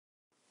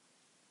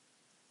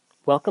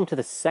Welcome to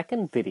the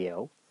second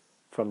video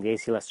from the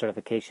ACLS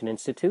Certification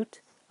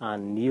Institute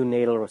on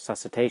neonatal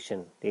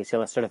resuscitation. The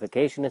ACLS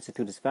Certification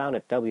Institute is found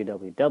at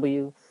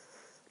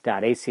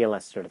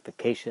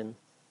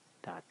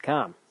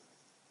www.aclscertification.com.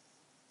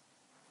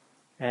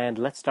 And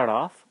let's start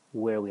off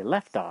where we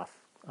left off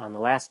on the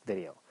last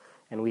video.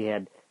 And we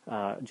had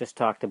just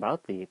talked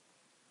about the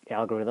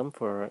algorithm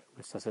for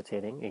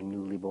resuscitating a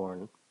newly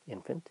born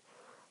infant.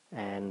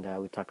 And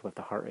we talked about if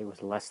the heart rate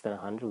was less than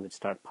 100, we would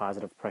start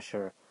positive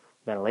pressure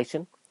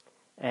ventilation.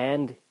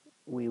 And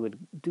we would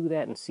do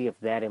that and see if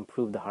that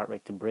improved the heart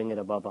rate to bring it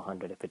above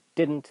 100. If it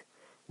didn't,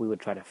 we would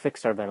try to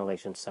fix our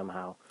ventilation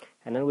somehow.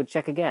 And then we'd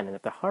check again. And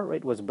if the heart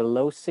rate was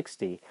below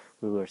 60,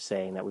 we were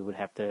saying that we would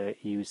have to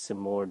use some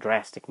more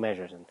drastic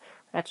measures. And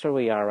that's where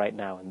we are right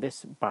now in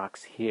this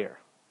box here.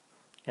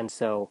 And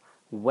so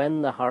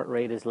when the heart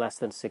rate is less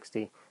than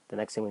 60, the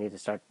next thing we need to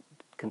start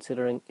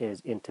considering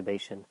is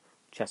intubation,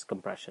 chest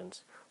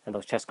compressions. And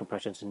those chest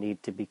compressions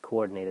need to be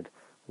coordinated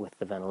with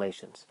the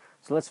ventilations.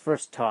 So let's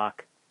first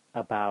talk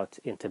about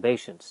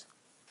intubations.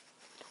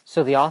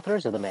 So the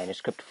authors of the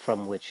manuscript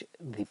from which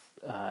the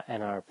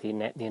NRP,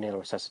 Neonatal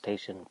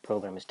Resuscitation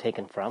Program, is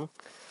taken from,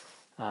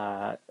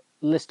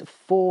 list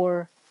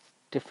 4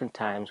 different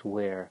times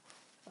where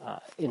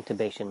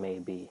intubation may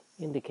be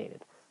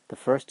indicated. The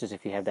first is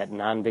if you have that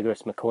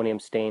non-vigorous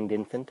meconium-stained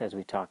infant, as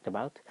we talked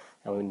about,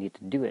 and we need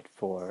to do it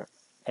for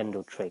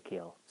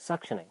endotracheal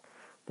suctioning.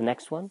 The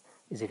next one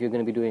is if you're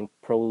going to be doing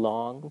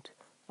prolonged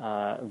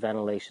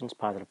ventilations,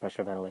 positive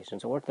pressure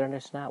ventilations, or they're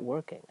just not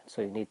working.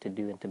 So you need to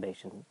do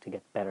intubation to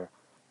get better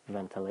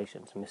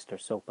ventilations.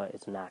 Mr. SOPA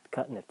is not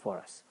cutting it for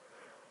us.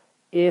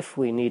 If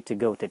we need to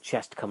go to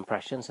chest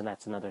compressions, and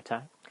that's another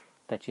time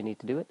that you need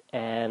to do it,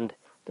 and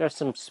there are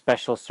some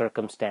special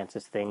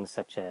circumstances, things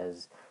such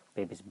as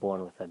babies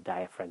born with a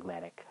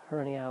diaphragmatic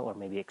hernia or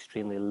maybe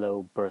extremely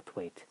low birth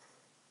weight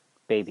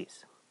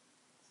babies.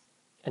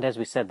 And as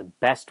we said, the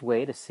best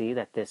way to see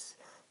that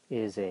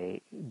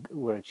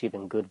we're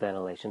achieving good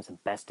ventilations, the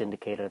best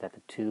indicator that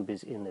the tube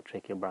is in the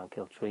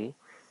tracheobronchial tree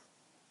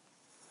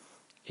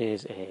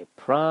is a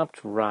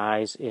prompt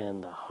rise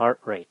in the heart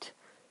rate.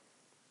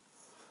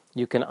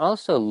 You can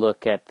also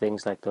look at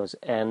things like those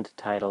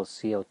end-tidal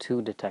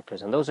CO2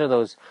 detectors, and those are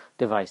those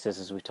devices,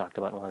 as we talked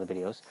about in one of the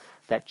videos,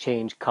 that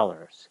change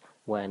colors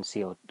when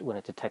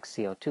it detects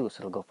CO2, so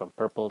it'll go from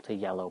purple to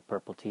yellow.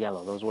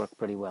 Those work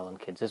pretty well in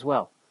kids as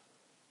well.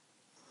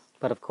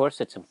 But of course,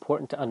 it's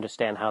important to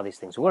understand how these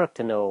things work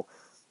to know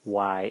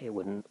why it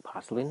wouldn't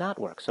possibly not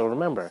work. So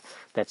remember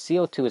that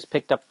CO2 is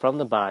picked up from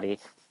the body,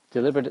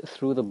 delivered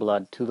through the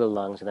blood to the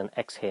lungs, and then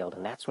exhaled.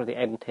 And that's where the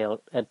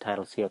end-tidal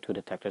CO2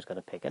 detector is going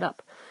to pick it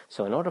up.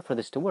 So in order for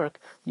this to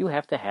work, you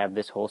have to have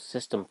this whole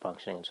system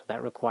functioning. And so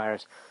that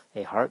requires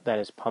a heart that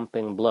is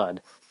pumping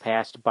blood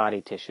past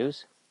body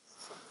tissues,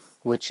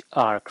 which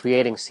are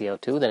creating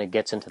CO2, then it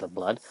gets into the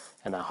blood,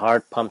 and the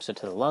heart pumps it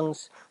to the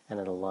lungs, and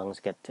then the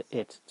lungs get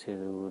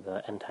to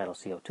the end-tidal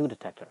CO2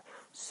 detector.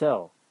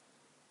 So,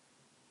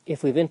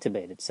 if we've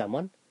intubated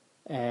someone,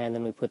 and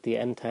then we put the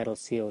end-tidal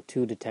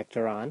CO2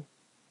 detector on,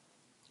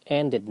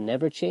 and it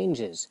never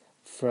changes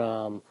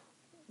to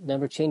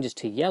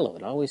yellow,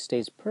 it always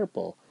stays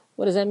purple,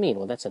 what does that mean?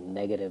 Well, that's a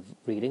negative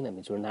reading. That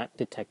means we're not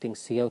detecting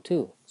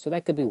CO2. So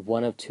that could be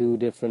one of 2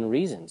 different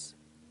reasons.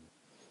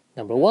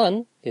 Number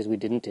 1 is we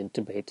didn't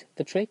intubate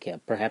the trachea.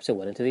 Perhaps it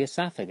went into the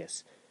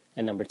esophagus.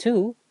 And number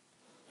 2,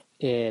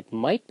 it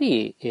might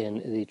be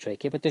in the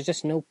trachea, but there's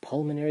just no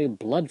pulmonary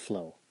blood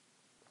flow.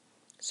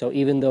 So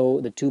even though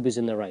the tube is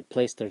in the right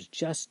place, there's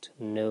just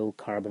no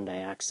carbon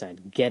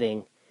dioxide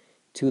getting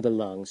to the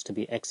lungs to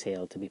be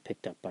exhaled, to be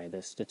picked up by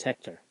this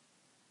detector.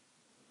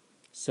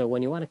 So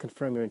when you want to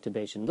confirm your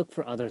intubation, look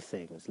for other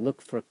things.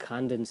 Look for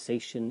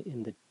condensation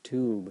in the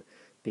tube,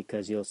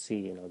 because you'll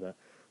see, the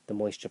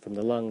moisture from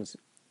the lungs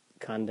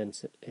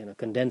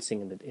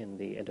condensing in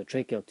the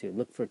endotracheal tube.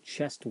 Look for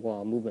chest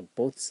wall movement.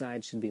 Both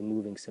sides should be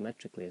moving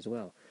symmetrically as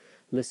well.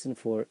 Listen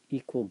for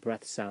equal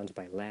breath sounds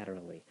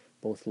bilaterally,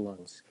 both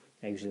lungs.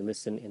 I usually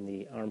listen in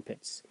the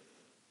armpits.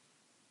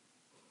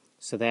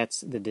 So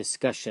that's the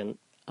discussion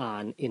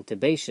on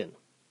intubation.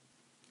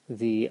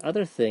 The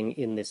other thing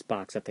in this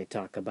box that they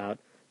talk about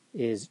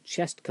is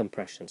chest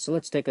compression. So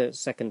let's take a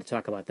second to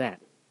talk about that.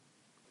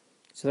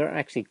 So there are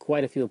actually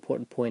quite a few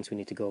important points we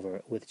need to go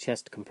over with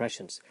chest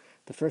compressions.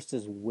 The first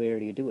is, where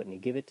do you do it?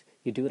 And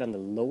you do it on the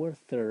lower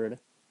third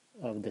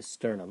of the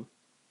sternum.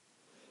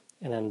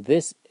 And on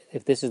this,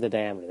 if this is the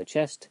diameter of the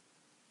chest,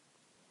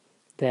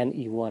 then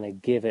you want to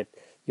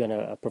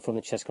perform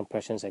the chest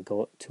compressions that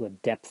go to a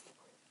depth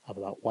of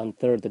about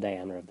 1/3 the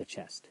diameter of the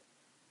chest.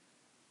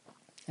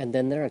 And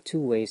then there are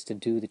 2 ways to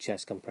do the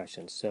chest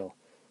compressions. So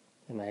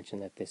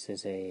imagine that this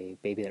is a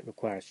baby that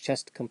requires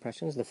chest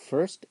compressions. The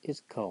first is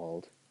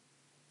called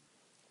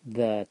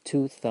the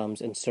 2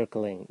 thumbs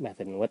encircling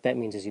method. And what that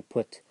means is you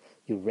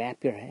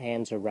wrap your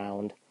hands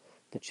around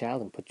the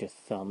child and put your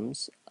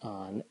thumbs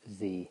on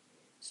the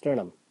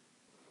sternum.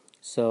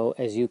 So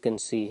as you can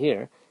see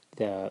here,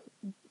 the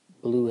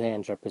blue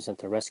hands represent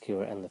the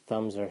rescuer, and the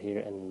thumbs are here,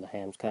 and the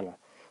hands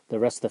the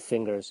rest of the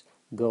fingers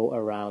go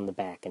around the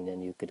back, and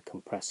then you could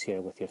compress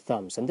here with your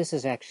thumbs. And this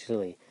is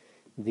actually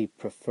the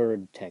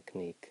preferred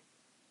technique.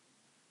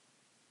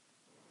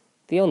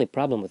 The only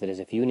problem with it is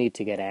if you need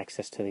to get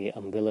access to the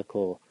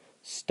umbilical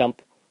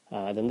stump,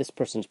 then this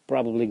person's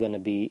probably going to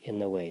be in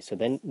the way. So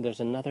then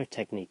there's another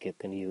technique you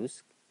can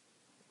use,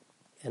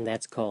 and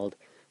that's called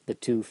the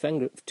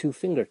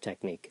two-finger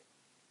technique.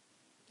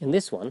 In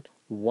this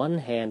one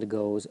hand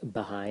goes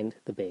behind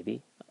the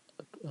baby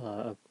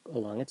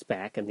along its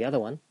back, and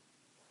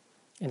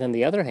then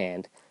the other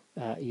hand,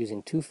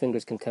 using two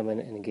fingers, can come in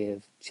and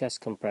give chest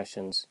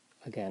compressions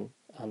again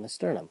on the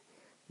sternum,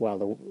 while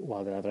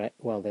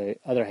the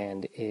other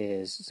hand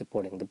is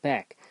supporting the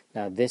back.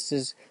 Now this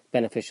is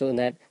beneficial in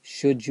that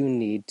should you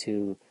need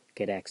to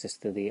get access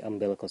to the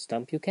umbilical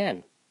stump, you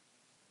can,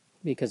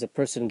 because a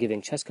person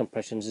giving chest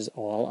compressions is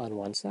all on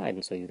one side,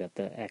 and so you got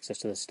the access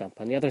to the stump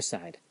on the other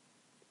side.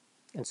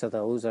 And so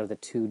those are the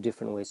two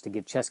different ways to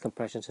give chest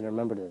compressions. And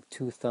remember, the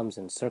two thumbs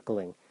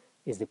encircling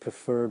is the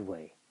preferred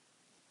way.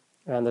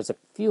 And there's a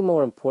few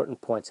more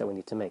important points that we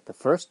need to make. The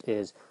first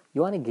is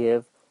you want to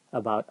give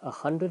about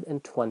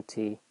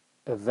 120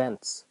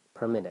 events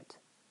per minute.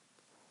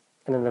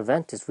 And an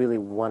event is really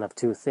one of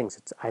two things.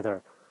 It's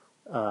either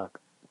a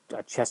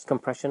chest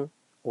compression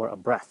or a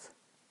breath.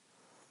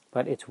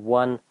 But it's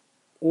one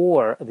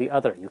or the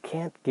other. You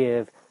can't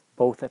give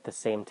both at the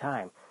same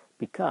time,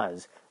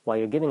 because while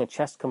you're giving a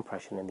chest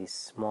compression in these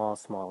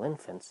small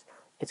infants,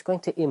 it's going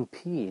to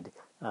impede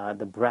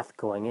the breath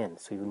going in.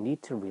 So you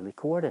need to really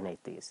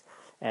coordinate these.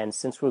 And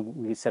since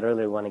we said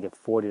earlier we want to give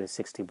 40 to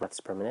 60 breaths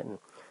per minute, and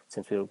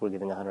since we're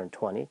giving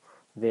 120,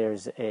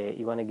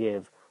 you want to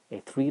give a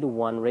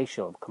 3-to-1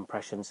 ratio of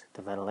compressions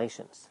to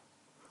ventilations.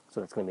 So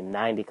that's going to be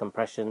 90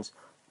 compressions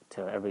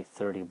to every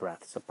 30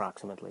 breaths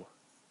approximately.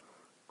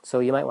 So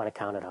you might want to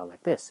count it out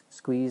like this: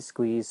 squeeze,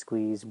 squeeze,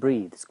 squeeze,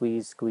 breathe,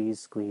 squeeze, squeeze,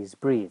 squeeze,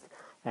 breathe.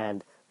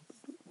 And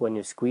when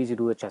you squeeze, you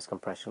do a chest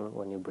compression.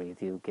 When you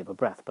breathe, you give a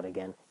breath. But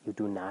again, you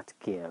do not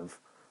give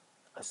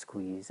a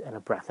squeeze and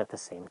a breath at the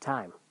same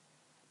time.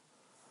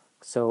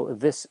 So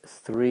this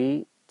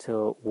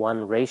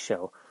 3-to-1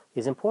 ratio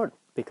is important,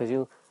 because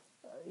you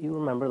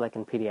remember, like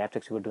in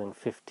pediatrics, we were doing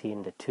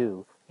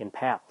 15-to-2 in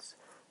PALS,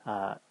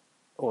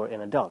 or in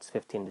adults,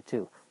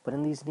 15-to-2. But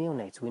in these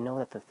neonates, we know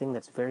that the thing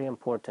that's very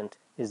important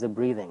is the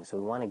breathing. So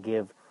we want to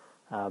give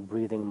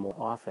breathing more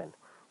often.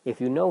 If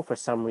you know for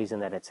some reason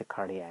that it's a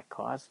cardiac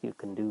cause, you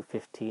can do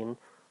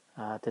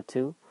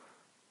 15-to-2.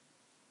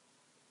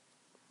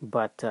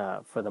 But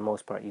for the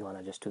most part, you want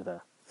to just do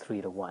the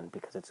 3-to-1,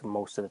 because it's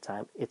most of the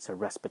time it's a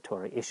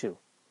respiratory issue.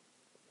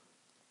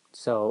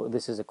 So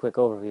this is a quick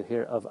overview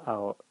here of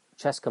our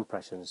chest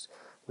compressions.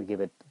 We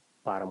give it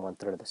bottom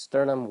 1/3 of the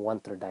sternum,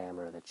 1/3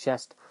 diameter of the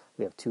chest.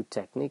 We have two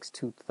techniques: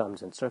 two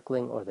thumbs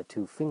encircling, or the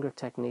two-finger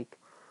technique.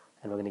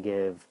 And we're going to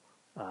give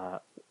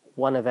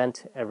one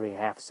event every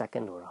half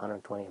second, or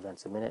 120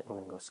 events a minute. We're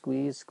going to go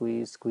squeeze,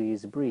 squeeze,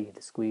 squeeze, breathe,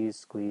 squeeze,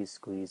 squeeze,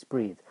 squeeze,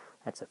 breathe.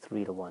 That's a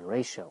 3-to-1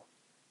 ratio.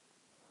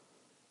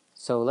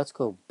 So let's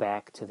go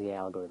back to the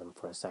algorithm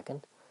for a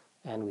second.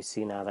 And we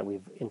see now that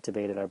we've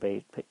intubated our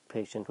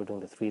patient. We're doing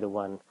the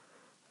 3-to-1,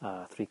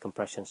 3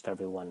 compressions to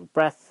every 1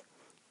 breath.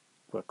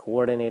 We're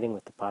coordinating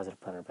with the positive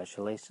plantar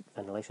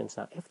ventilations.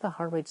 Now, if the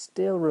heart rate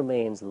still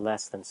remains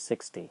less than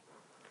 60,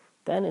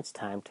 then it's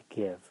time to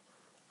give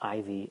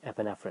IV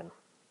epinephrine.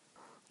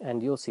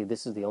 And you'll see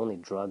this is the only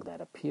drug that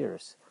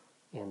appears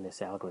in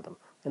this algorithm.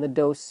 And the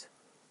dose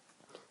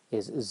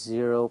is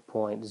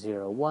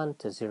 0.01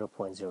 to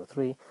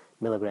 0.03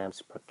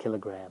 milligrams per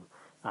kilogram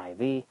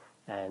IV.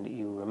 And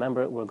you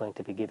remember, we're going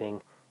to be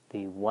giving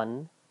the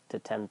 1 to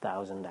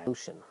 10,000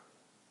 dilution.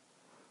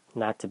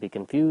 Not to be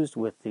confused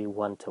with the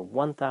 1 to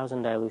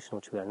 1,000 dilution,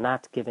 which we are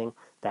not giving.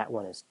 That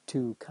one is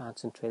too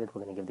concentrated.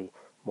 We're going to give the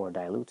more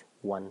dilute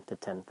 1 to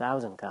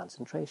 10,000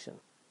 concentration.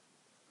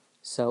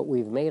 So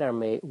we've made our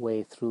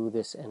way through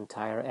this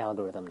entire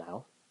algorithm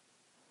now.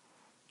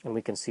 And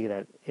we can see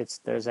that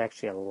there's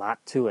actually a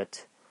lot to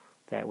it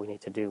that we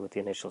need to do with the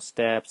initial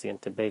steps, the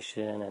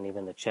intubation, and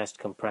even the chest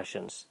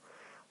compressions.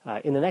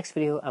 In the next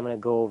video, I'm going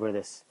to go over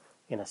this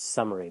in a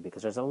summary,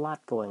 because there's a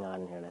lot going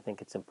on here, and I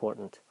think it's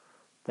important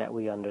that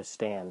we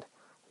understand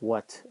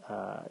what,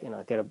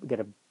 get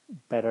a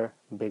better,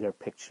 bigger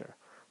picture.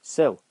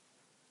 So,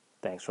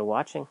 thanks for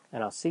watching,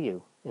 and I'll see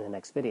you in the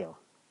next video.